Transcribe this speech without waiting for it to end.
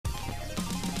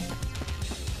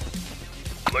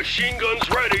Machine guns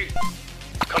ready.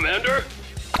 Commander,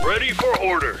 ready for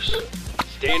orders.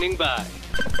 Standing by.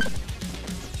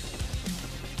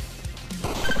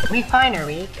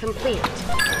 Refinery complete.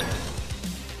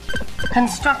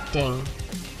 Constructing.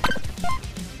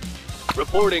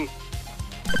 Reporting.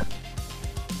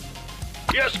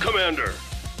 Yes, Commander.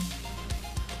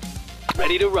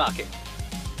 Ready to rock it.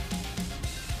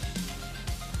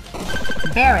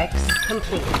 Barracks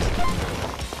complete.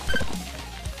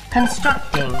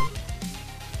 Constructing.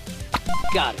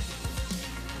 Got it.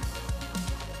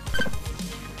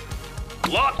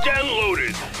 Locked and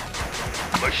loaded.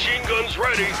 Machine guns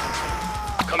ready.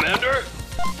 Commander,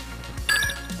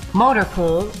 Motor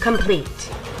pool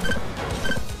complete.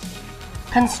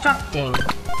 Constructing.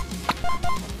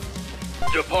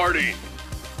 departing.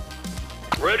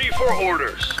 Ready for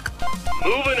orders.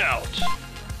 Moving out.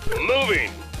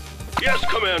 Moving. Yes,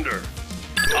 Commander.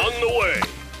 On the way.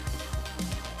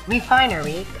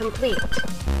 Refinery complete.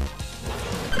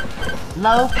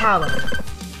 Low power.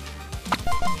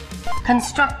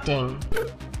 Constructing.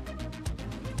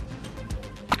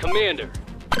 Commander.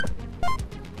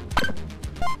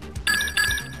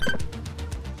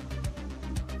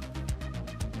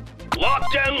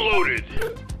 Locked and loaded.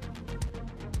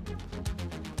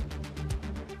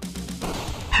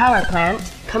 Power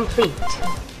plant complete.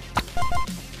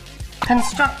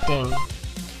 Constructing.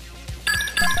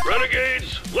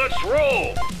 Renegades, let's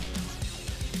roll.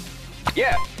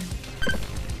 Yeah.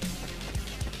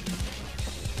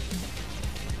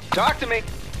 Talk to me.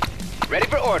 Ready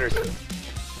for orders.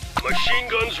 Machine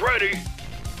guns ready.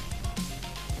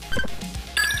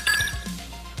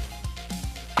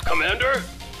 Commander?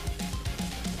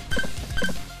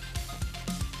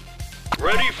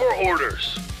 Ready for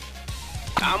orders.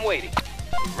 I'm waiting.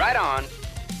 Right on.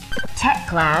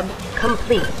 Tech lab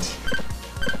complete.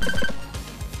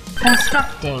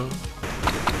 Constructing.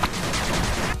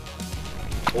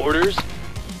 Orders.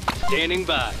 Standing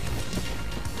by.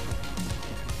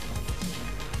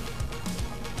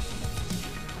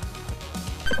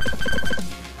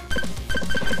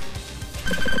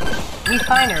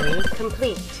 Refinery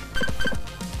complete.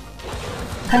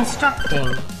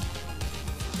 Constructing.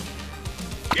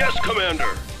 Yes,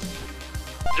 Commander.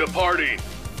 Departing.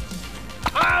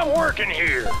 I'm working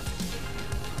here.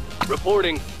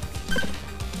 Reporting.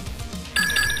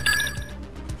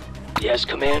 Yes,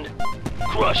 Command.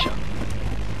 Crush 'em.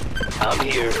 I'm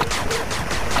here.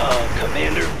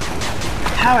 Commander.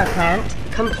 Power plant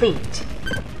complete.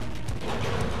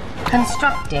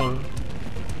 Constructing.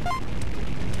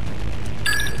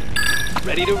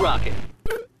 Ready to rock it.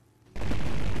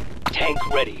 Tank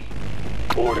ready.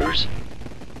 Orders.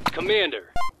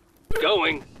 Commander.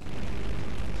 Going.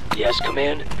 Yes,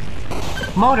 Command.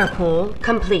 Motor pool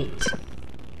complete.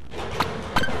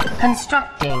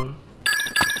 Constructing.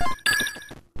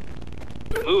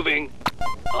 Moving.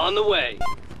 On the way.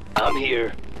 I'm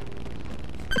here.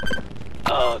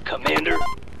 Commander.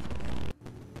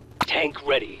 Tank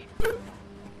ready.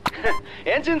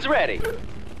 Engine's ready.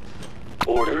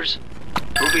 Orders.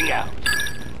 Moving out.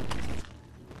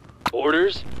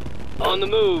 Orders. On the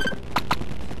move.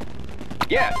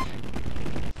 Yes.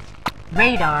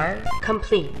 Radar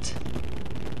complete.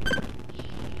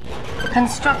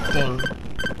 Constructing.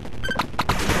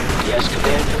 Yes,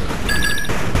 Commander.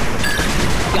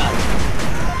 Got it.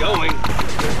 Going.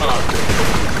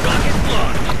 Rocket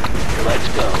launch. Let's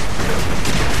go.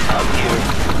 I'm here.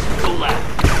 Pull out.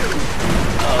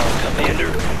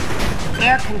 Commander.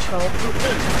 Air control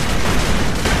complete.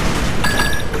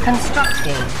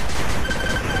 Constructing.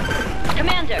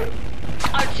 Commander,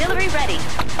 artillery ready.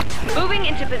 Moving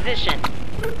into position.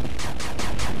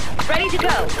 Ready to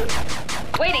go.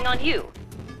 Waiting on you.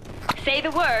 Say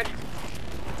the word.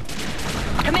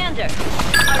 Commander,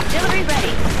 artillery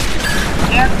ready.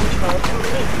 Air control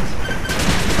complete.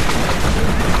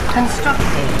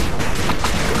 Constructing.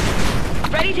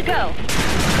 Ready to go.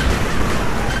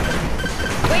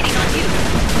 Waiting on you.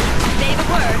 Say the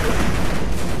word.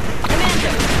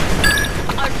 Commander,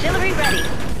 artillery ready.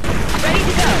 Ready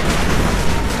to go.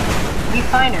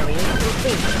 Refinery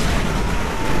complete.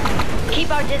 Keep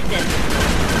our distance.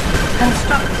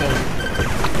 Constructing.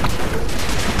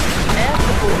 Air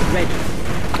support ready.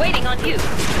 Waiting on you.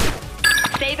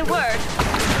 Say the word.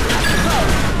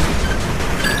 Close.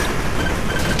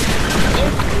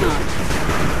 Yes, command.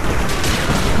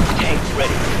 Tank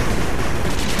ready.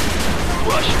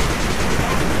 Rush.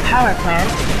 Power plant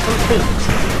complete.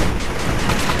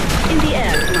 In the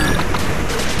air, command.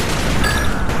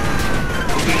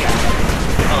 Moving out.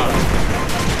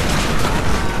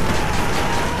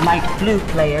 Light blue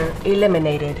player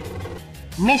eliminated.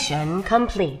 Mission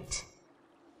complete.